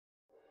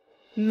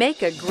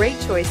Make a great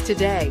choice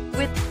today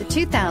with the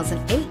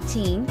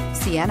 2018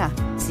 Sienna.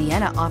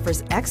 Sienna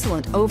offers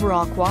excellent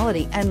overall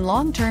quality and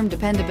long-term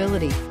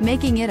dependability,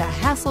 making it a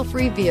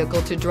hassle-free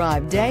vehicle to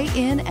drive day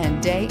in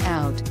and day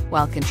out,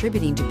 while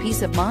contributing to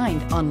peace of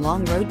mind on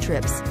long road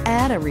trips.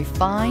 Add a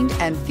refined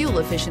and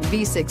fuel-efficient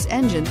V6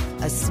 engine,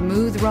 a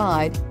smooth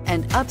ride,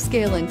 and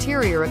upscale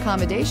interior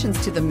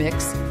accommodations to the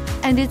mix,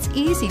 and it's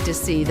easy to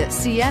see that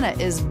Sienna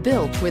is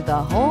built with the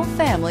whole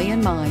family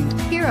in mind.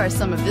 Here are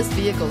some of this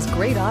vehicle's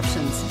great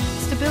options: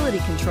 stability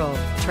control,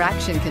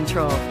 traction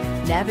control,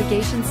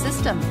 navigation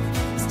system,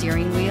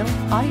 steering wheel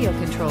audio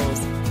controls,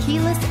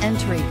 keyless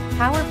entry,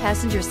 power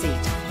passenger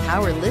seat,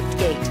 power lift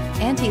gate,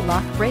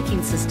 anti-lock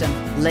braking system,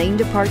 lane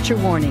departure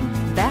warning,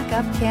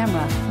 backup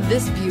camera.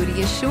 This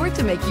beauty is sure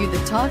to make you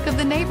the talk of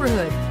the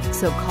neighborhood.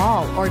 So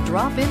call or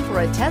drop in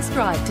for a test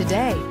drive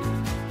today.